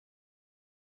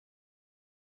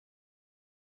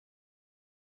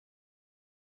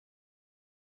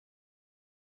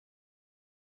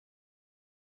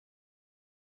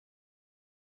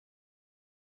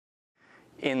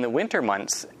In the winter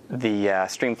months, the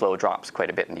stream flow drops quite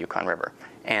a bit in the Yukon River.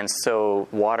 And so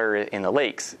water in the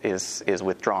lakes is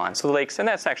withdrawn. So the lakes, and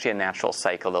that's actually a natural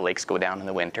cycle. The lakes go down in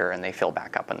the winter and they fill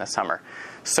back up in the summer.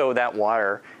 So that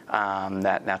water,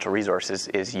 that natural resource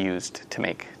is used to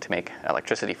make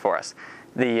electricity for us.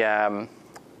 The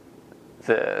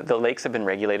lakes have been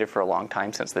regulated for a long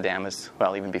time, since the dam is,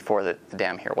 well, even before the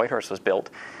dam here at Whitehorse was built.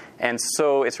 And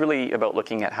so it's really about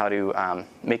looking at how to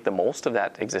make the most of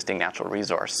that existing natural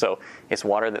resource. So it's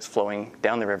water that's flowing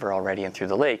down the river already and through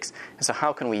the lakes. And so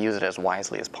how can we use it as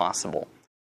wisely as possible?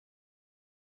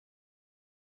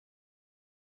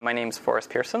 My name's Forrest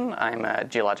Pearson. I'm a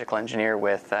geological engineer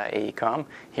with AECOM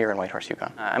here in Whitehorse,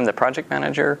 Yukon. I'm the project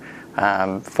manager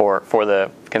for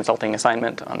the consulting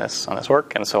assignment on this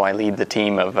work, and so I lead the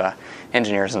team of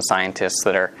engineers and scientists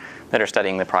that are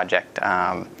studying the project,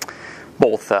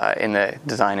 both in the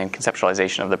design and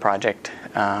conceptualization of the project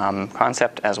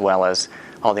concept, as well as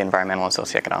all the environmental and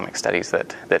socioeconomic studies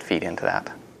that feed into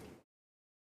that.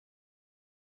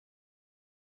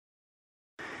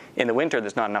 In the winter,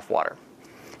 there's not enough water.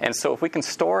 And so if we can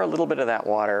store a little bit of that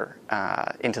water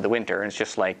into the winter, and it's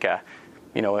just like,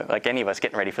 like any of us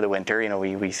getting ready for the winter,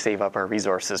 we save up our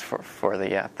resources for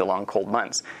the long cold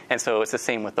months. And so it's the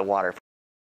same with the water.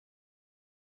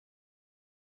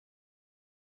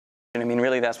 I mean,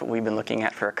 really, that's what we've been looking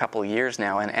at for a couple years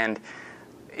now, and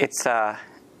it's the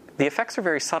effects are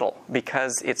very subtle,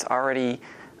 because it's already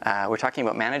we're talking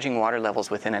about managing water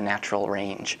levels within a natural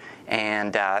range,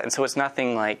 and so it's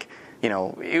nothing like,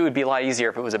 it would be a lot easier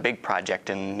if it was a big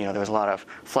project and there was a lot of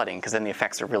flooding, because then the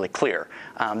effects are really clear.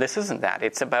 This isn't that.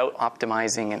 It's about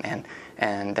optimizing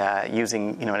and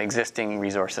using existing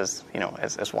resources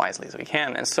as wisely as we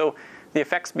can, and so the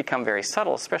effects become very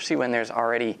subtle, especially when there's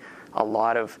already a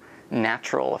lot of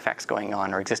natural effects going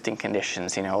on, or existing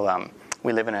conditions.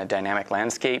 We live in a dynamic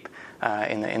landscape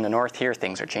in the north here.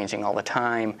 Things are changing all the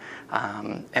time,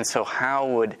 and so how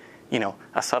would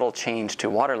a subtle change to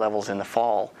water levels in the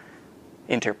fall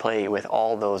interplay with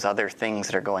all those other things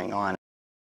that are going on?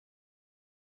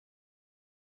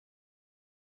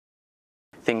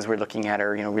 Things we're looking at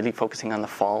are really focusing on the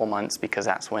fall months, because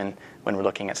that's when we're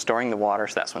looking at storing the water.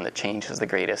 So that's when the change is the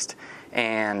greatest,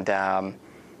 and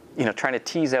trying to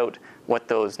tease out what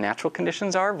those natural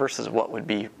conditions are versus what would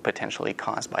be potentially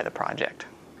caused by the project.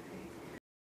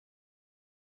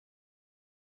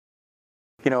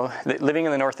 Living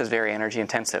in the north is very energy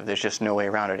intensive. There's just no way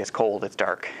around it. It's cold, it's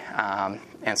dark,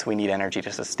 and so we need energy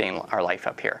to sustain our life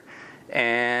up here.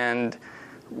 And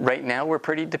right now we're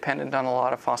pretty dependent on a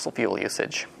lot of fossil fuel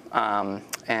usage,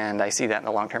 and I see that in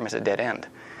the long term as a dead end.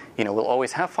 We'll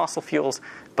always have fossil fuels,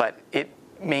 but it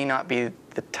may not be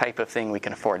the type of thing we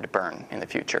can afford to burn in the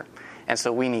future. And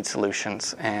so we need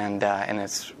solutions, and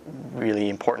it's really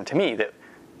important to me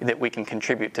that we can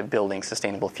contribute to building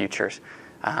sustainable futures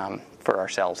for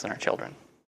ourselves and our children.